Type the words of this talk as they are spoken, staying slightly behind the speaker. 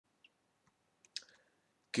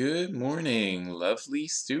Good morning, lovely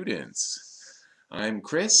students. I'm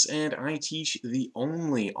Chris, and I teach the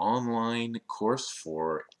only online course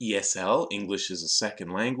for ESL, English as a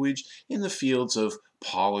Second Language, in the fields of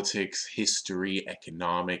politics, history,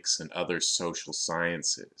 economics, and other social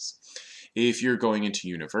sciences. If you're going into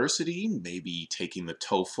university, maybe taking the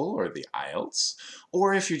TOEFL or the IELTS,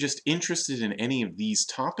 or if you're just interested in any of these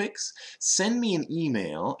topics, send me an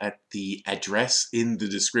email at the address in the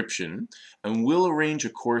description, and we'll arrange a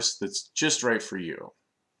course that's just right for you.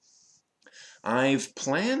 I've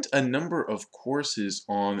planned a number of courses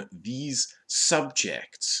on these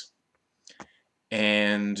subjects,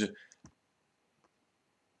 and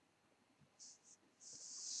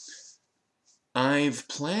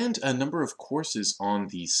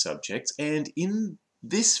in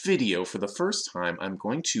this video, for the first time, I'm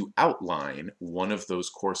going to outline one of those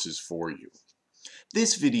courses for you.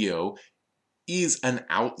 This video is an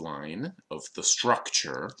outline of the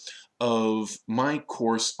structure of my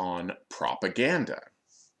course on propaganda.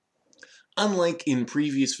 Unlike in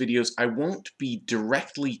previous videos, I won't be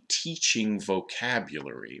directly teaching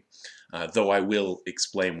vocabulary, though I will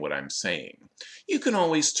explain what I'm saying. You can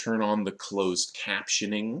always turn on the closed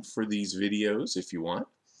captioning for these videos if you want.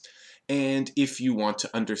 And if you want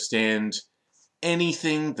to understand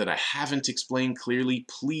anything that I haven't explained clearly,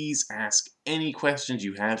 please ask any questions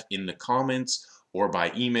you have in the comments or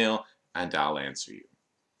by email, and I'll answer you.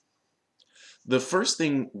 The first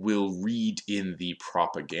thing we'll read in the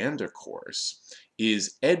propaganda course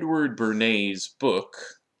is Edward Bernay's book,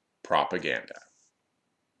 Propaganda.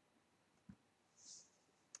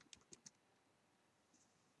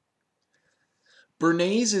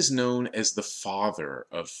 Bernays is known as the father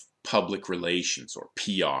of public relations, or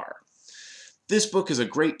PR. This book is a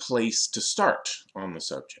great place to start on the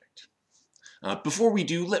subject. Before we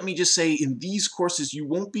do, let me just say, in these courses you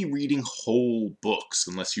won't be reading whole books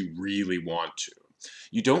unless you really want to.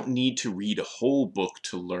 You don't need to read a whole book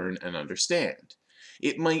to learn and understand.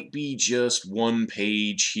 It might be just one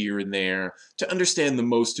page here and there to understand the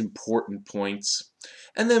most important points,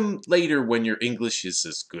 and then later when your English is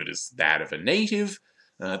as good as that of a native,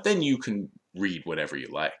 then you can read whatever you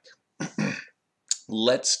like.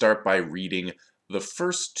 Let's start by reading the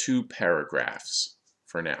first two paragraphs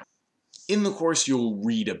for now. In the course you'll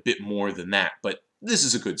read a bit more than that, but this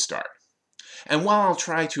is a good start. And while I'll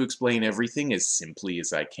try to explain everything as simply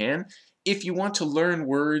as I can, if you want to learn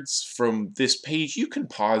words from this page, you can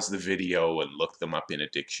pause the video and look them up in a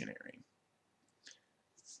dictionary.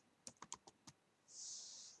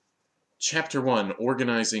 Chapter 1,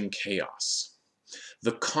 Organizing Chaos.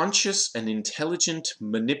 The conscious and intelligent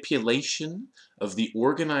manipulation of the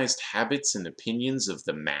organized habits and opinions of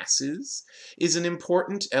the masses is an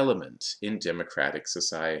important element in democratic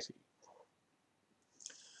society.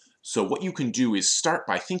 So what you can do is start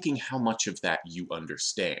by thinking how much of that you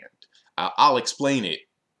understand. I'll explain it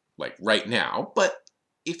like right now, but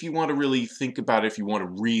if you want to really think about it, if you want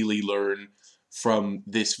to really learn from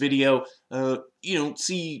this video,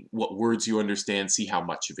 see what words you understand, see how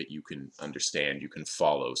much of it you can understand, you can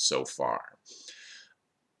follow so far.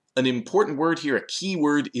 An important word here, a key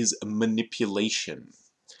word, is manipulation.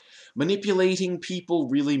 Manipulating people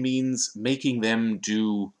really means making them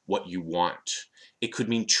do what you want. It could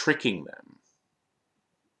mean tricking them.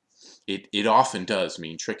 It often does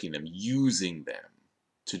mean tricking them, using them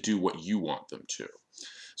to do what you want them to.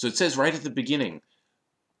 So it says right at the beginning,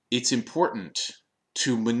 it's important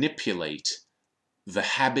to manipulate the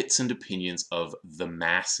habits and opinions of the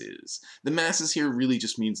masses. The masses here really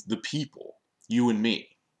just means the people, you and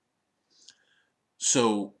me.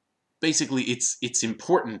 So basically it's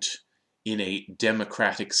important in a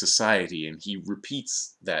democratic society, and he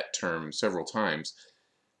repeats that term several times,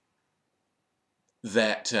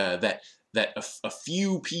 that a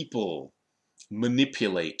few people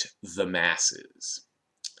manipulate the masses.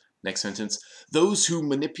 Next sentence, those who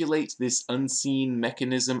manipulate this unseen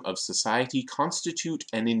mechanism of society constitute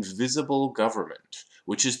an invisible government,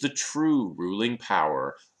 which is the true ruling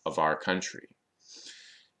power of our country.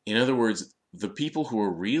 In other words, the people who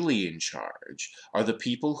are really in charge are the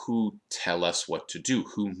people who tell us what to do,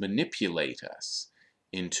 who manipulate us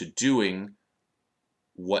into doing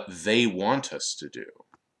what they want us to do.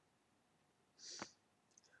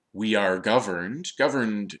 We are governed.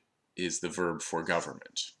 Governed is the verb for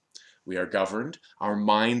government. We are governed, our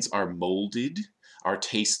minds are molded, our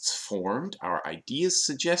tastes formed, our ideas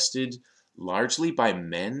suggested, largely by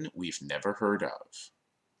men we've never heard of.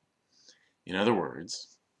 In other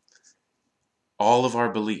words, all of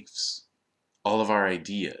our beliefs, all of our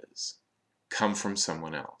ideas come from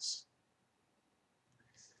someone else.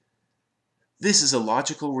 This is a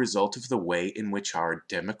logical result of the way in which our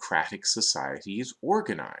democratic society is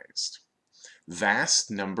organized.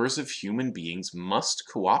 Vast numbers of human beings must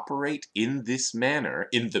cooperate in this manner,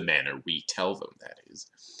 in the manner we tell them, that is,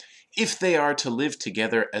 if they are to live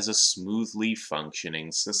together as a smoothly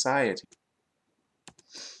functioning society.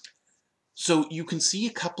 So you can see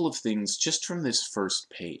a couple of things just from this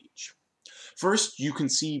first page. First, you can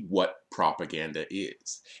see what propaganda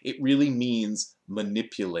is. It really means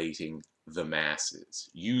manipulating the masses,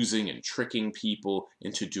 using and tricking people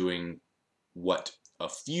into doing what a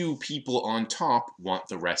few people on top want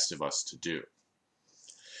the rest of us to do.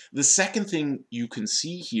 The second thing you can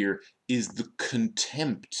see here is the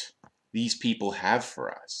contempt these people have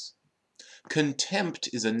for us. Contempt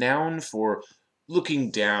is a noun for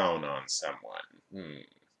looking down on someone.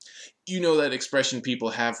 You know that expression people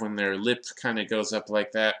have when their lip kind of goes up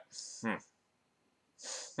like that?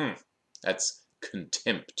 That's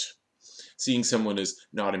contempt. Seeing someone as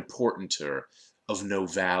not important or of no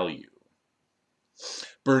value.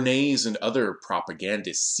 Bernays and other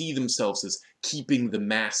propagandists see themselves as keeping the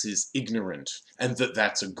masses ignorant, and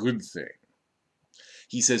that's a good thing.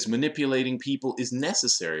 He says manipulating people is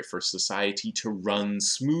necessary for society to run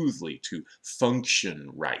smoothly, to function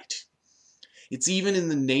right. It's even in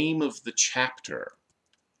the name of the chapter,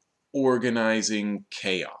 organizing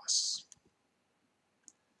chaos.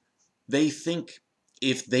 They think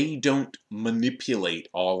if they don't manipulate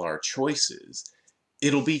all our choices,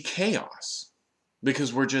 it'll be chaos.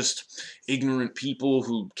 Because we're just ignorant people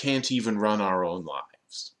who can't even run our own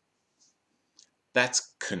lives.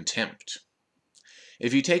 That's contempt.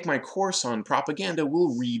 If you take my course on propaganda,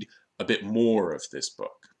 we'll read a bit more of this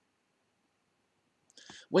book.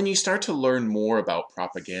 When you start to learn more about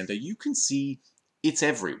propaganda, you can see it's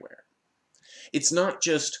everywhere. It's not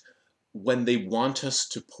just when they want us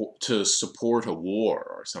to support a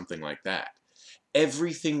war or something like that.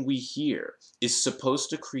 Everything we hear is supposed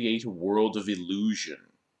to create a world of illusion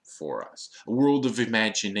for us, a world of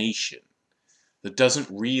imagination that doesn't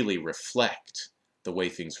really reflect the way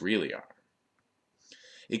things really are.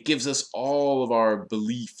 It gives us all of our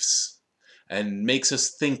beliefs and makes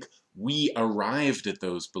us think we arrived at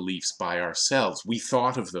those beliefs by ourselves. We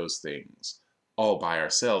thought of those things all by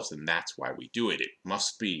ourselves, and that's why we do it. It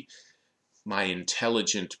must be my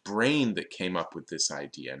intelligent brain that came up with this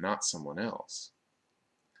idea, not someone else.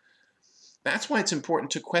 That's why it's important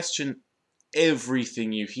to question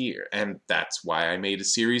everything you hear, and that's why I made a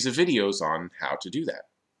series of videos on how to do that.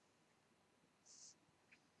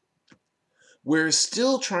 We're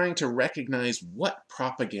still trying to recognize what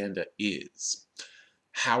propaganda is,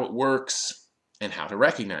 how it works, and how to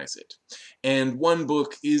recognize it. And one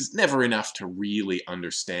book is never enough to really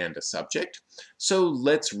understand a subject, so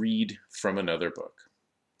let's read from another book.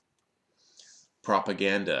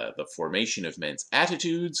 Propaganda, The Formation of Men's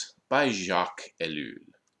Attitudes by Jacques Ellul.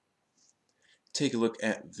 Take a look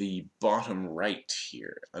at the bottom right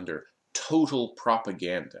here under Total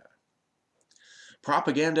Propaganda.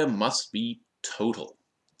 Propaganda must be total.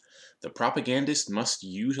 The propagandist must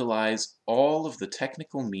utilize all of the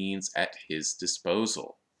technical means at his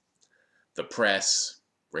disposal. The press,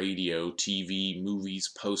 radio, TV, movies,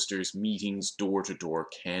 posters, meetings, door-to-door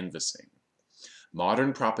canvassing.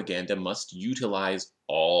 Modern propaganda must utilize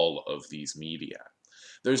all of these media.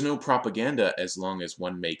 There's no propaganda as long as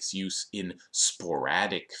one makes use in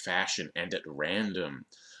sporadic fashion and at random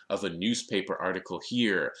of a newspaper article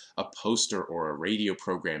here, a poster or a radio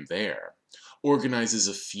program there, organizes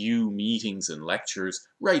a few meetings and lectures,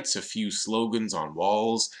 writes a few slogans on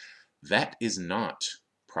walls. That is not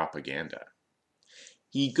propaganda.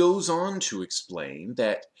 He goes on to explain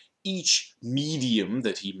that each medium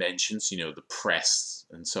that he mentions, the press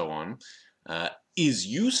and so on, is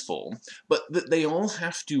useful, but that they all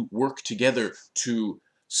have to work together to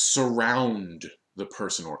surround the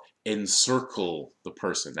person or encircle the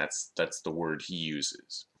person. That's the word he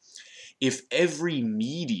uses. If every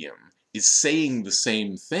medium is saying the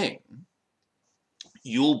same thing,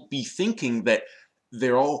 you'll be thinking that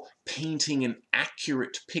they're all painting an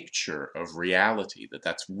accurate picture of reality, that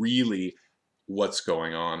that's really what's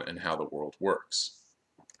going on and how the world works.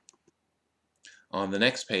 On the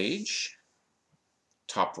next page,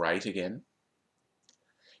 top right again,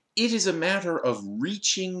 it is a matter of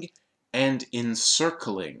reaching and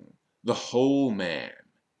encircling the whole man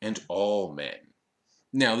and all men.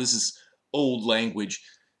 Now, this is old language.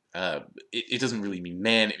 It doesn't really mean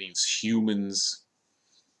man, it means humans.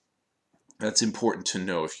 That's important to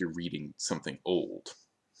know if you're reading something old.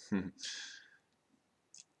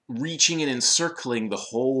 Reaching and encircling the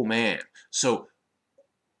whole man. So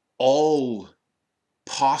all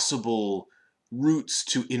possible routes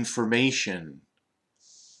to information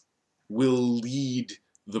will lead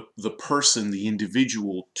the person, the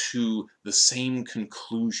individual, to the same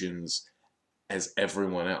conclusions as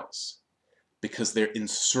everyone else, because they're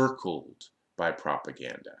encircled by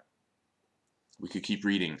propaganda. We could keep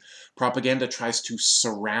reading. Propaganda tries to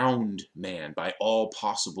surround man by all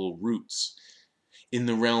possible routes in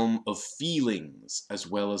the realm of feelings as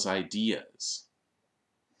well as ideas.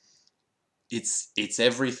 It's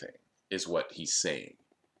everything, is what he's saying.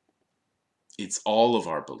 It's all of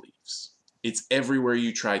our beliefs. It's everywhere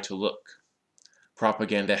you try to look.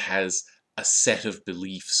 Propaganda has a set of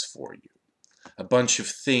beliefs for you, a bunch of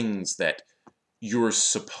things that you're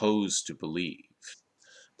supposed to believe.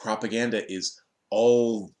 Propaganda is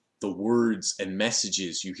all the words and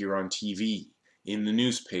messages you hear on TV, in the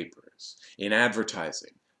newspapers, in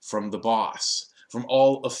advertising, from the boss, from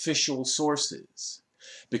all official sources.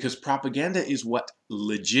 Because propaganda is what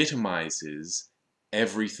legitimizes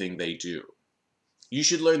everything they do. You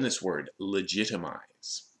should learn this word,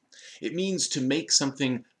 legitimize. It means to make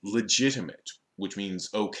something legitimate, which means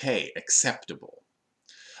okay, acceptable.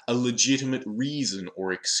 A legitimate reason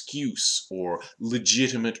or excuse or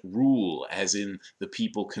legitimate rule, as in the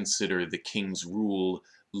people consider the king's rule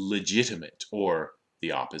legitimate, or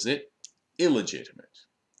the opposite, illegitimate,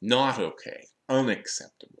 not okay,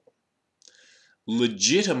 unacceptable.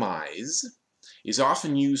 Legitimize is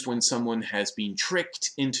often used when someone has been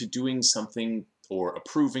tricked into doing something or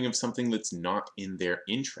approving of something that's not in their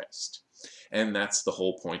interest. And that's the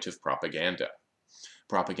whole point of propaganda.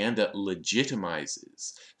 Propaganda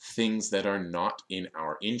legitimizes things that are not in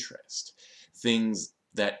our interest, things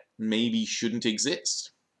that maybe shouldn't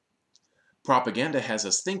exist. Propaganda has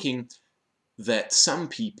us thinking that some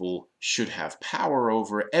people should have power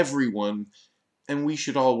over everyone and we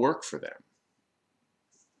should all work for them.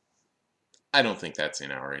 I don't think that's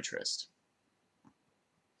in our interest.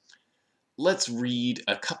 Let's read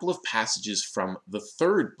a couple of passages from the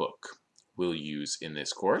third book we'll use in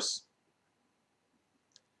this course.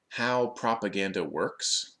 How Propaganda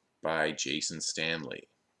Works by Jason Stanley.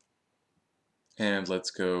 And let's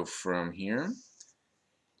go from here.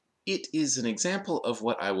 It is an example of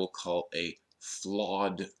what I will call a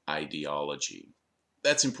flawed ideology.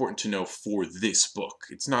 That's important to know for this book.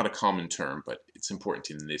 It's not a common term, but it's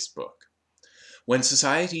important in this book. When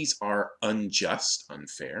societies are unjust,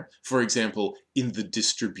 unfair, for example, in the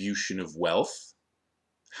distribution of wealth,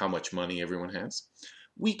 how much money everyone has,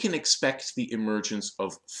 we can expect the emergence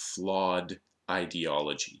of flawed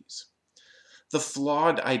ideologies. The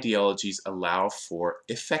flawed ideologies allow for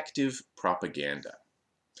effective propaganda.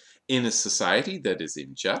 In a society that is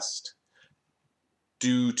unjust,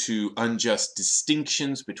 due to unjust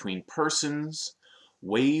distinctions between persons,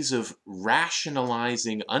 ways of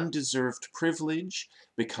rationalizing undeserved privilege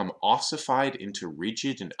become ossified into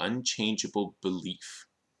rigid and unchangeable belief.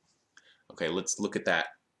 Okay, let's look at that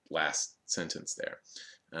last sentence there.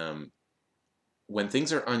 When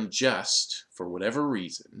things are unjust, for whatever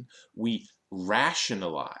reason, we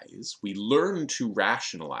rationalize, we learn to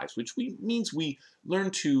rationalize, which means we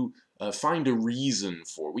learn to find a reason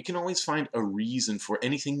for. We can always find a reason for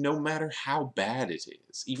anything, no matter how bad it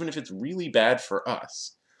is, even if it's really bad for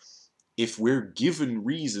us. If we're given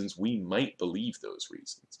reasons, we might believe those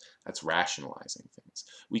reasons. That's rationalizing things.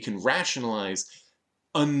 We can rationalize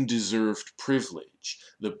undeserved privilege,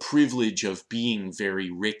 the privilege of being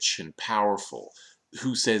very rich and powerful.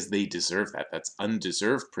 Who says they deserve that? That's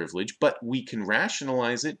undeserved privilege, but we can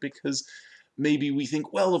rationalize it because maybe we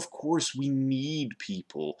think, well, of course we need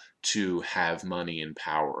people to have money and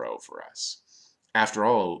power over us. After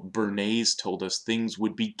all, Bernays told us things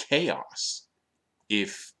would be chaos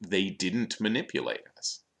if they didn't manipulate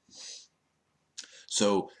us.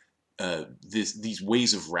 So these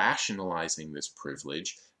ways of rationalizing this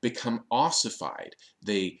privilege become ossified.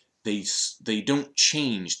 They don't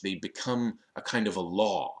change. They become a kind of a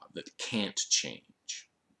law that can't change.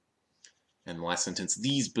 And the last sentence,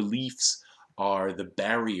 these beliefs are the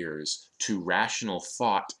barriers to rational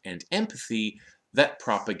thought and empathy that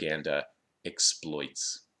propaganda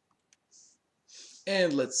exploits.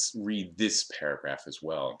 And let's read this paragraph as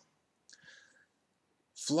well.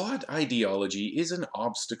 Flawed ideology is an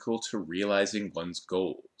obstacle to realizing one's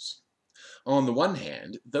goals. On the one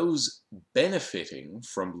hand, those benefiting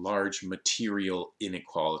from large material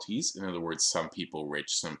inequalities, in other words, some people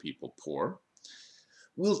rich, some people poor,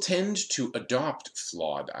 will tend to adopt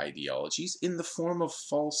flawed ideologies in the form of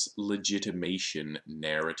false legitimation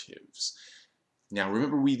narratives. Now,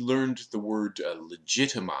 remember we learned the word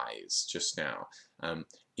legitimize just now.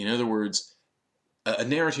 In other words, a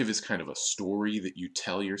narrative is kind of a story that you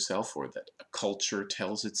tell yourself or that a culture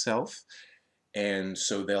tells itself. And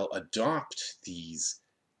so they'll adopt these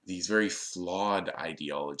very flawed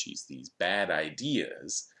ideologies, these bad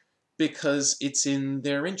ideas, because it's in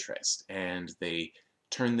their interest, and they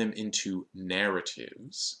turn them into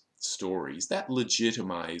narratives, stories that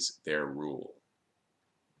legitimize their rule.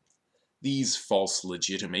 These false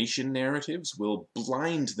legitimation narratives will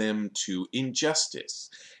blind them to injustice,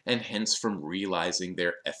 and hence from realizing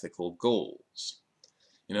their ethical goals.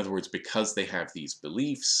 In other words, because they have these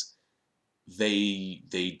beliefs, they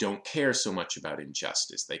don't care so much about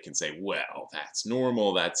injustice. They can say, well, that's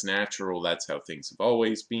normal, that's natural, that's how things have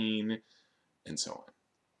always been, and so on.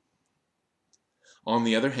 On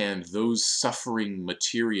the other hand, those suffering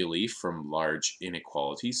materially from large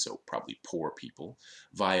inequalities, so probably poor people,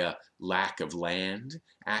 via lack of land,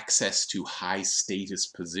 access to high status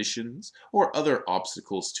positions, or other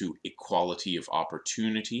obstacles to equality of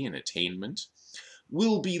opportunity and attainment,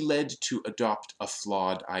 will be led to adopt a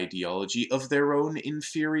flawed ideology of their own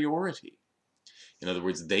inferiority. In other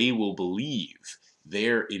words, they will believe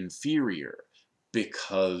they're inferior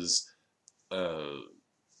because uh,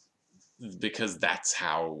 that's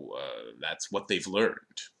what they've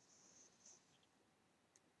learned.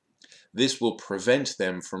 This will prevent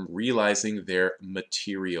them from realizing their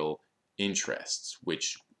material interests,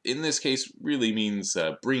 which in this case really means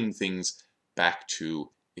bringing things back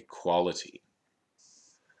to equality.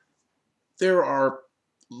 There are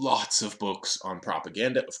lots of books on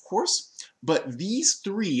propaganda, of course, but these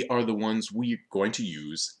three are the ones we're going to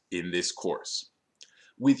use in this course.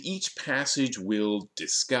 With each passage, we'll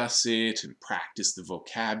discuss it and practice the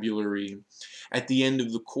vocabulary. At the end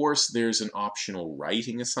of the course, there's an optional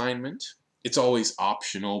writing assignment. It's always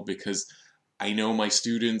optional because I know my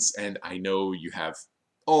students and I know you have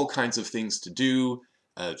all kinds of things to do,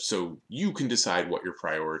 so you can decide what your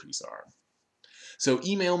priorities are. So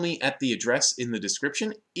email me at the address in the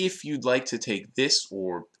description if you'd like to take this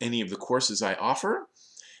or any of the courses I offer.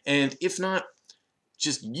 And if not,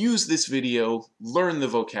 just use this video, learn the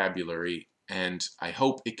vocabulary, and I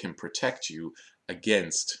hope it can protect you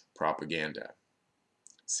against propaganda.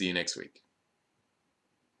 See you next week.